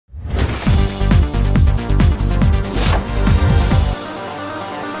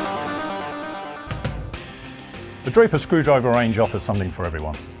The Draper screwdriver range offers something for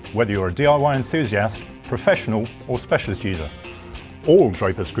everyone, whether you're a DIY enthusiast, professional or specialist user. All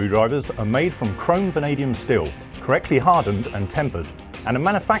Draper screwdrivers are made from chrome vanadium steel, correctly hardened and tempered, and are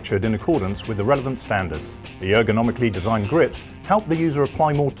manufactured in accordance with the relevant standards. The ergonomically designed grips help the user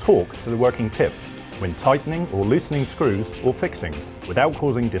apply more torque to the working tip when tightening or loosening screws or fixings without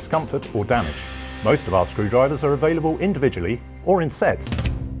causing discomfort or damage. Most of our screwdrivers are available individually or in sets.